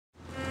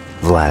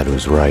Vlad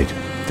was right.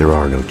 There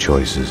are no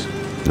choices,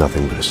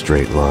 nothing but a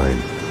straight line.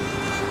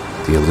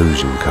 The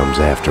illusion comes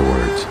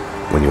afterwards,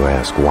 when you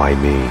ask why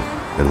me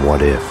and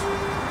what if.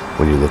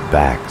 When you look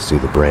back, see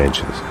the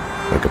branches,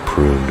 like a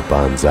pruned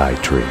bonsai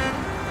tree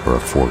or a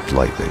forked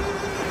lightning.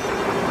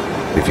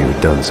 If you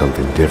had done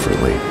something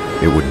differently,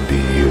 it wouldn't be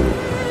you.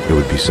 It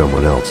would be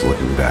someone else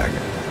looking back,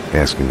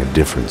 asking a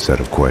different set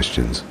of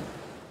questions.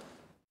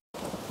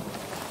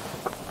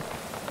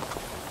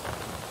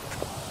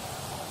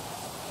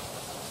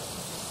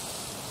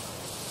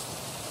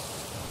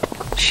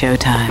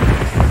 Showtime.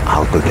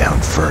 I'll go down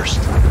first.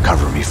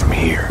 Cover me from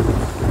here.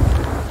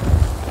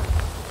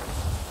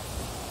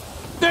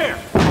 There!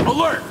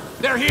 Alert!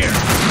 They're here!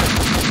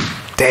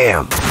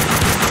 Damn!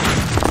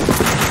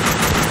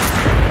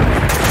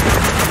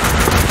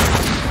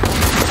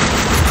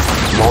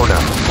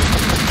 Mona!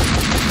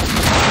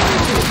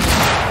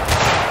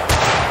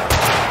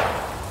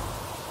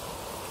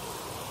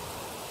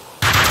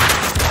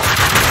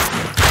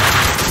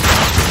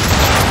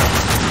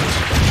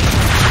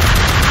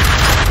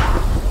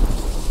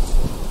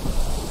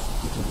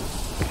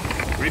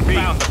 We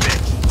found the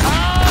bitch.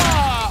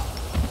 Ah!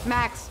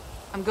 Max,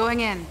 I'm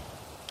going in.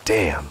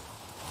 Damn.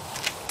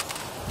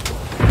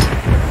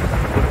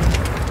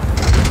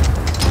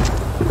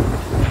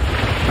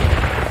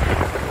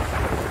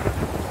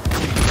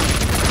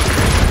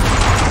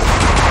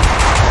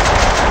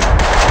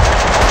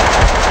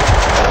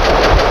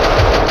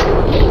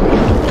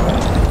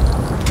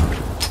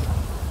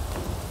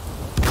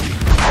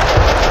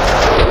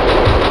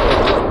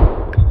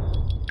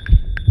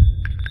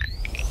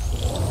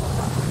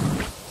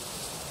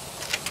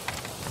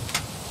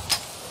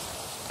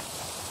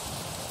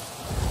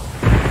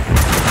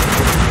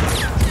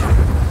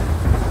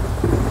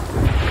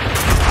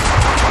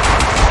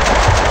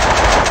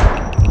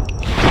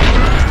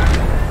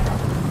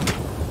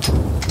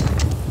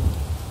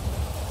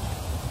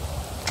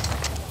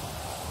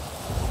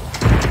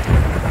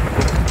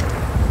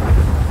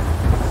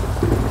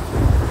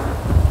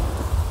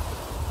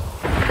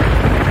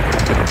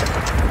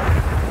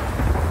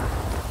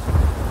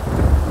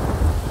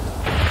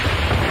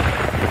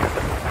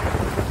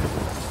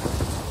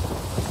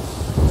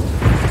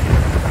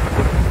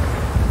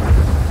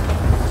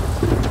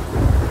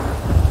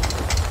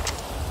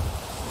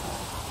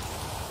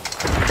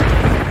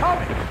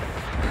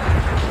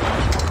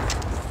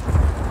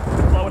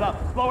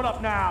 Blow it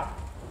up now!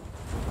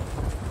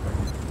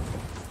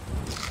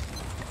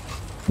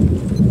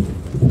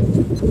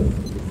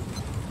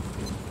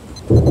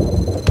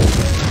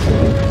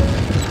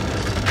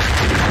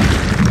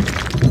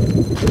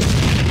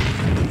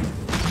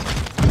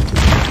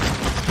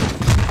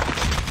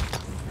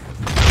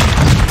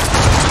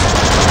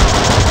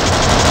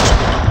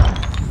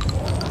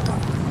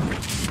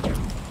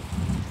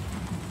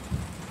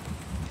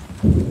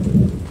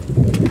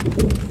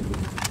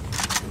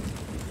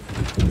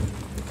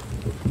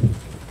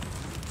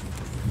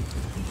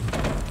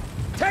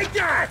 Take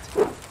that!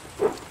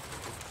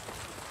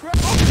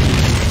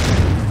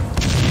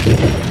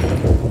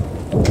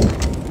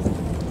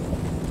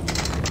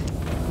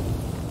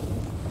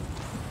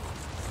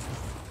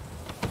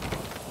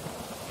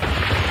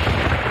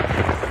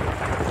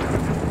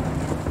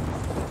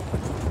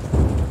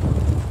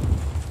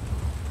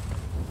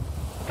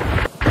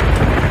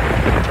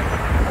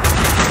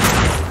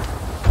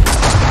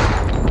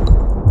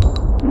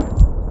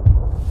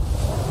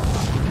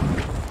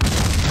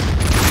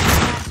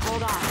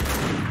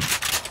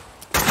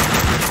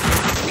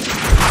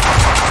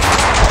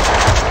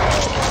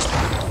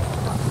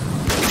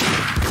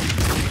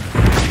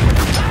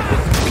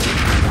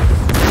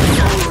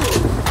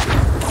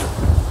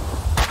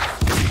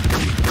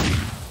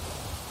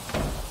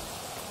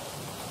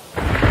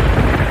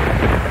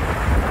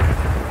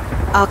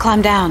 I'll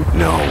climb down.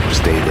 No,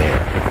 stay there.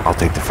 I'll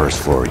take the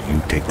first floor,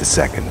 you take the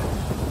second.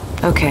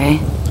 Okay.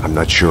 I'm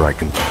not sure I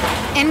can...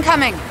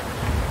 Incoming!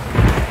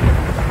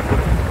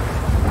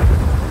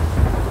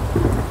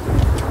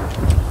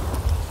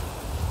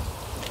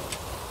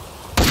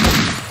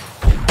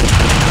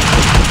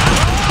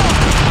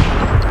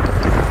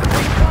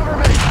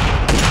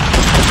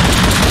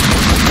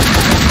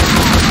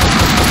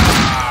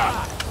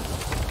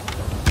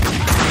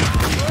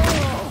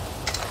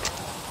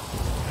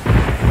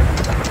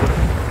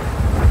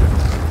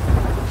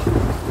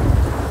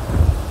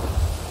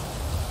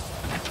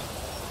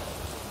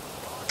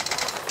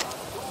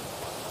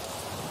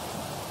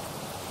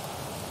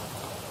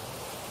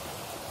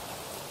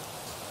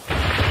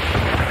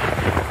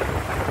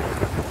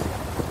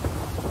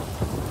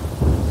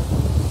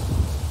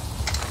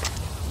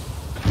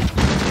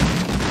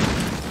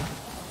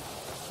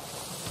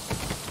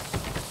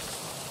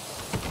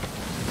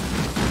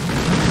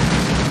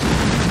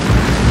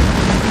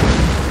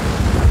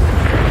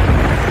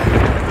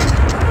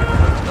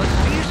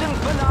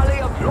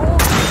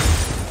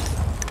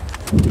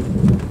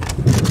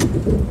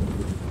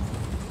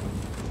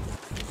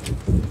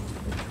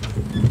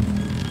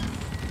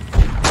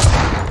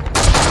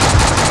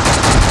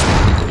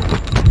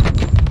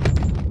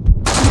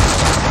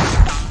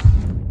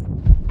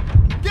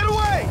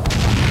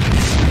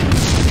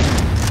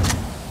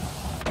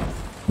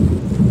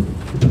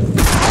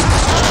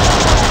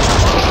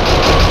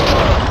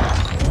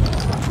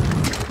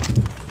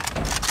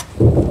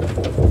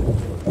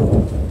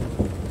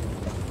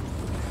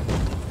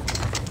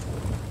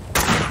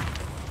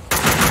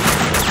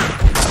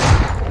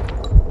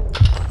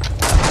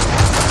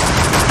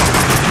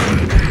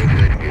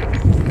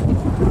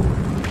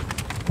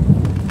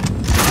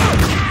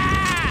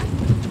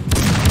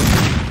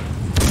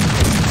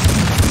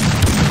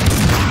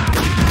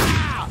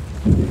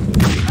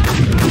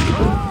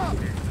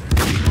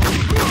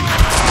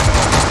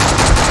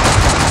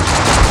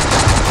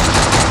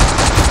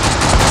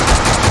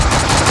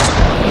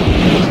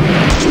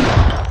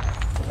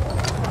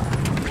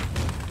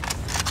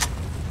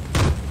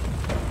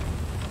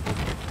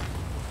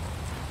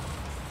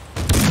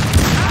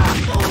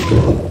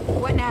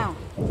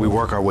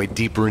 work our way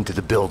deeper into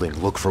the building.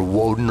 Look for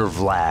Woden or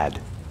Vlad.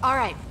 All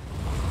right.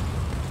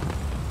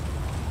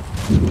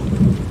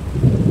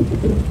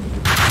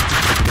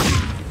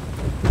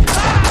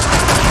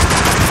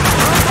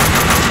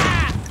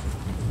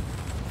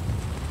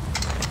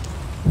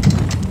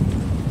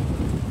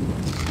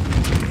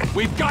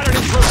 We've got an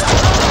intruder!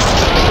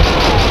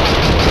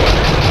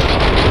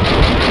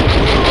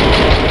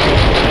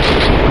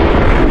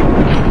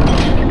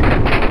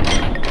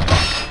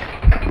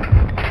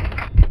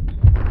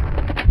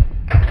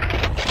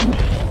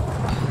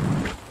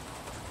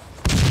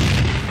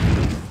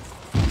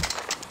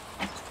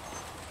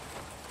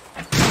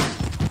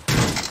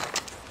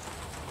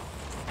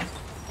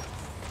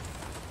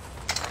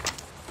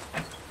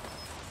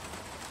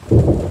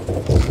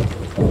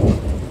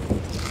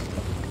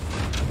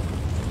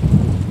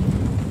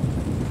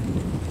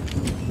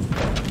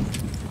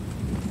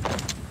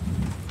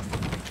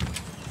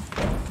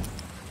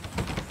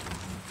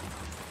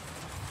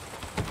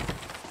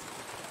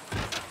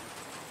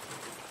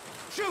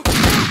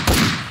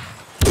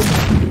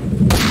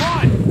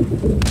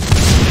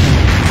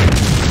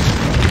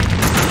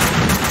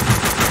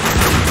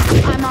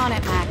 I'm on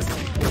it, Max.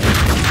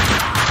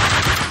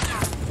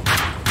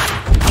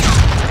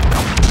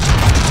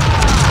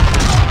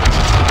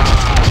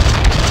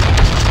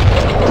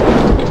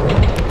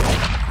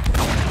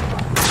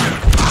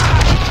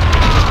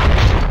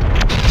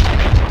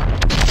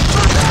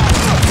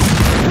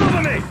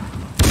 Cover me!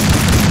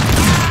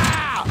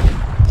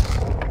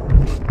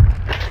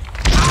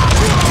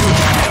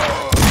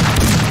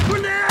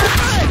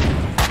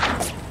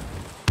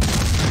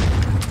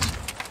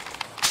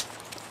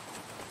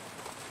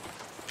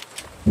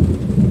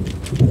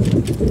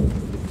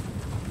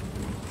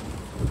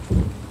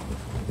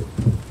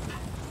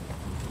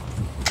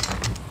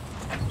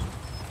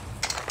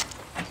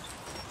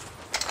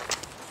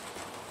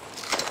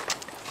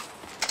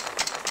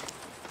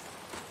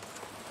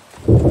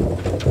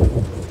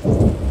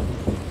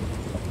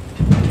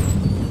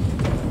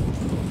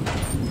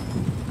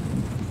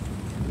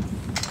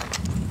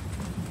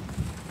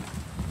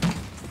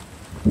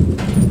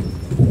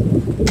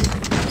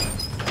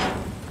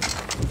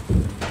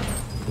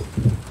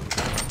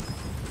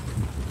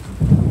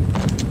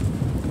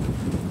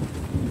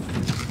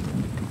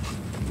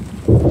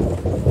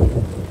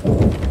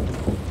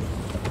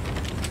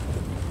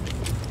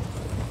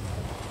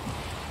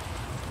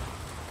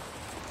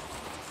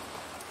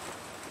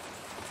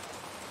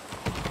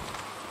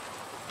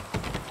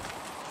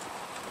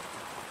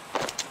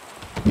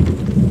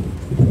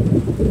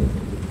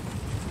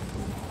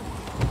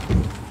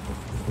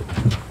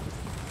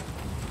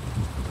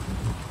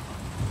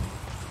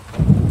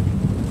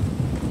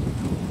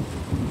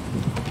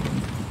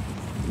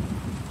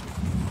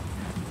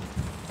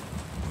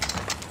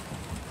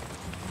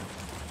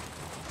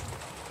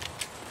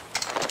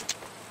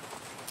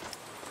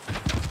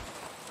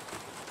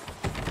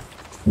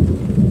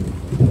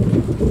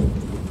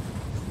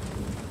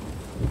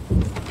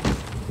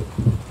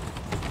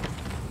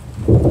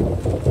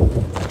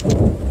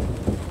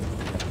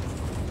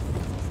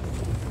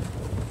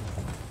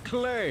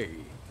 Clay,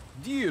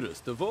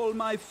 dearest of all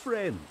my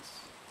friends,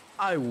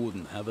 I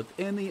wouldn't have it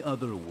any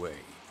other way.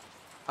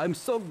 I'm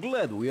so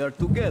glad we are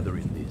together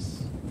in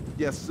this.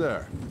 Yes,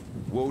 sir.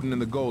 Woden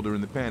and the Gold are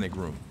in the panic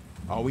room.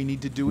 All we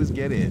need to do is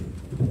get in.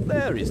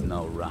 There is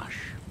no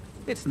rush.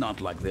 It's not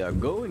like they are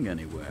going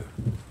anywhere.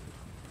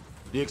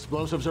 The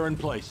explosives are in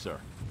place, sir.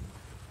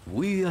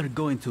 We are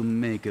going to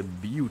make a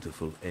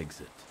beautiful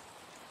exit.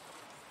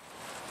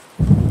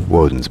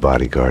 Woden's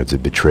bodyguards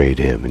had betrayed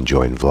him and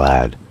joined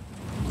Vlad.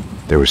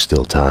 There was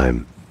still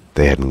time.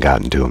 They hadn't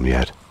gotten to him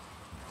yet.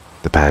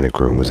 The panic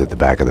room was at the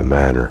back of the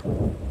manor.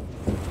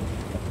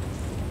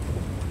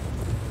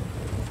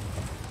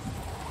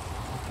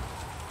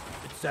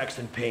 It's Sax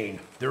and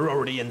Payne. They're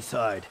already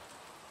inside.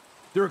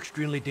 They're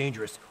extremely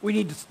dangerous. We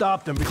need to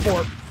stop them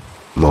before...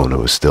 Mona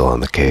was still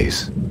on the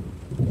case.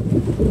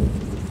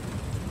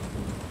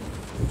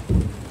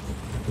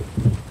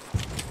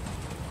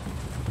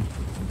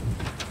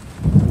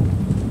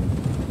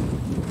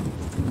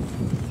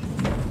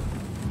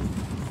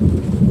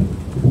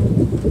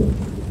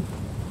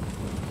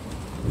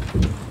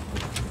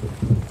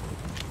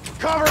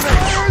 Cover me!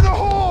 Fire in the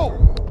hole!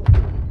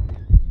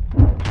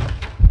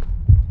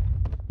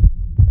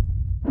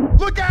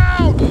 Look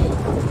out!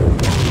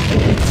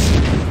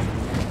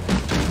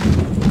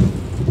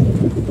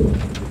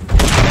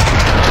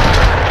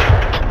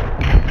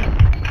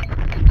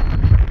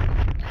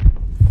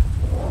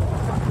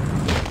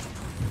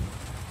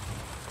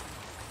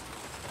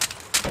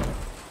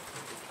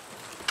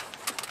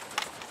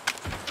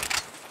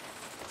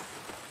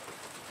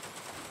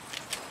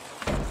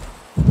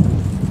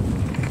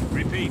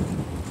 Repeat.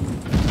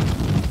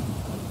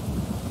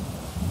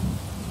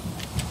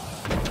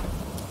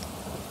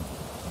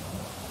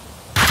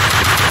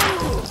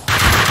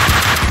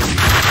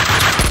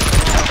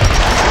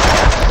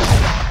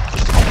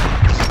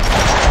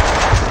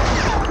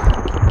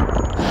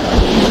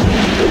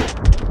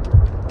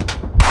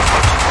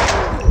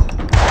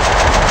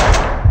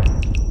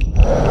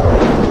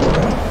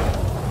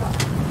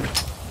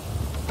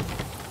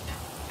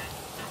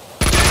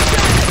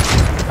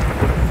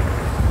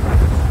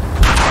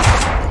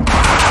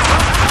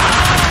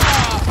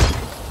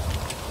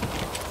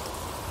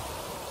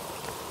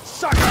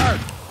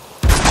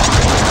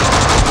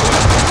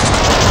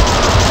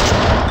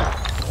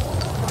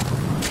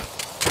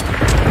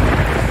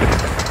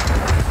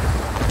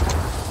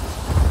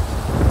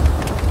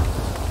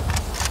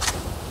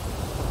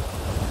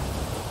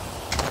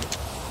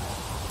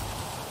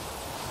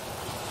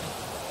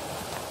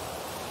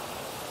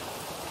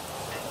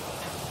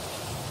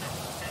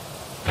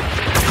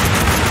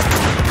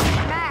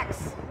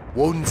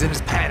 Woden's in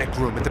his panic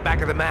room at the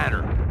back of the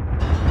manor.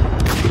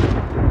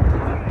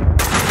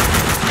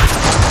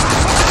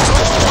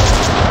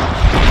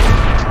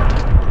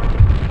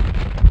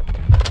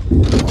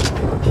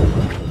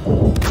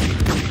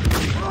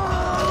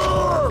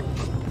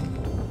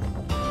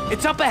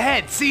 It's up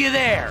ahead. See you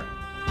there.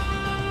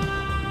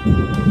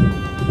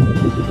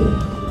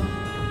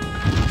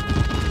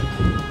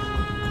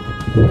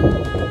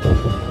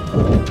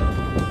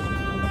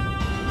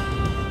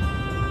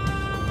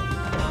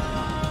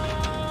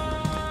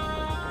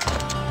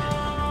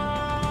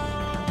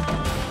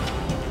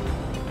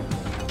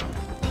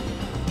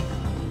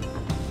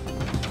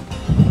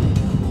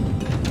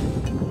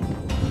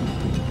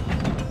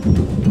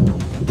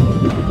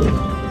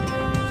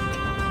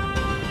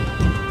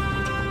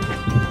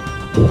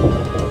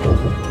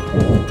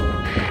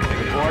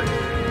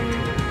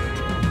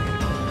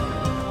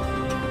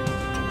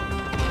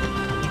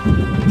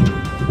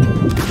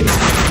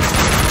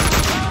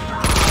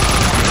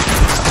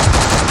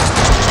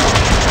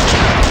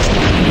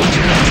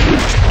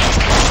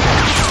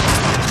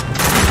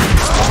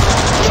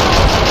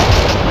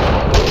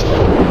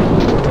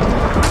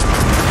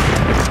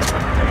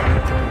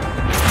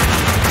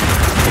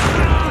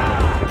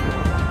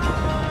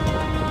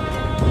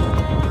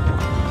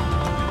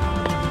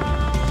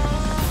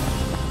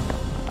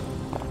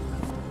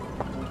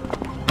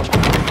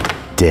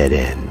 Dead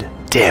end.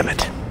 Damn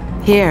it.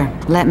 Here,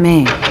 let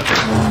me.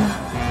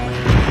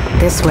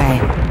 This way.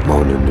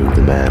 Mona knew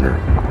the manor.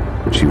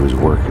 She was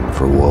working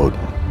for Woden.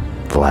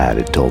 Vlad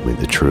had told me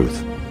the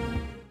truth.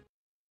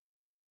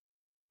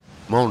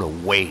 Mona,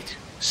 wait.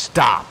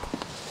 Stop.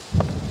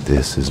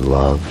 This is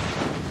love.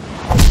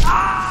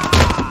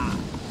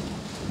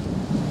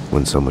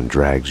 When someone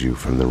drags you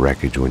from the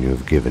wreckage when you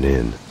have given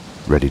in,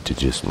 ready to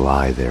just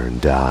lie there and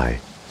die.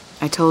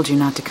 I told you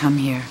not to come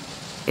here.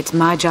 It's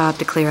my job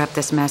to clear up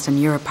this mess, and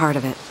you're a part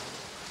of it.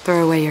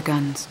 Throw away your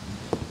guns.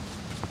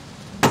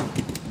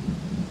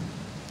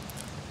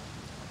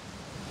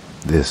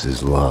 This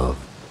is love.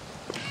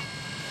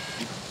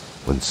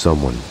 When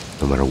someone,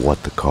 no matter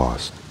what the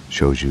cost,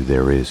 shows you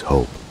there is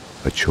hope,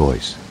 a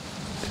choice,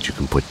 that you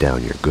can put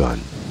down your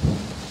gun.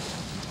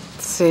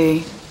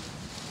 See?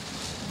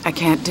 I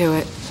can't do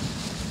it.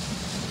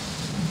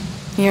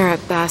 You're a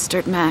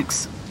bastard,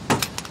 Max.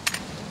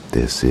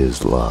 This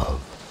is love.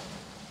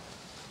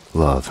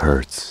 Love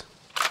hurts.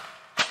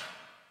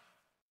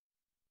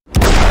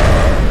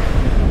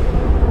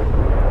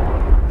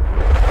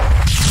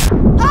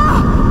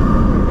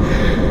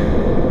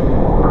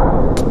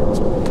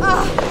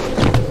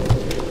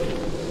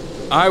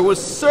 I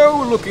was so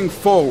looking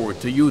forward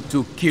to you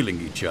two killing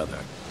each other.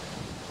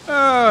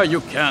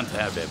 You can't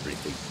have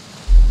everything.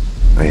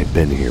 I had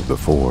been here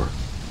before.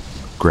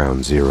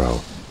 Ground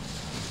Zero.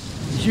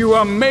 You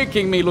are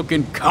making me look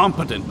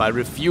incompetent by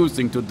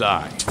refusing to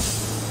die.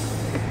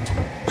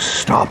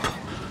 Stop.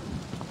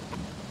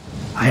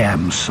 I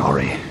am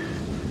sorry.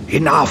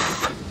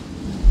 Enough!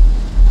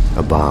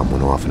 A bomb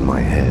went off in my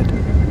head.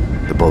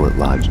 The bullet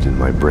lodged in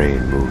my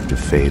brain moved a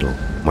fatal,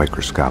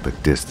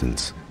 microscopic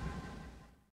distance.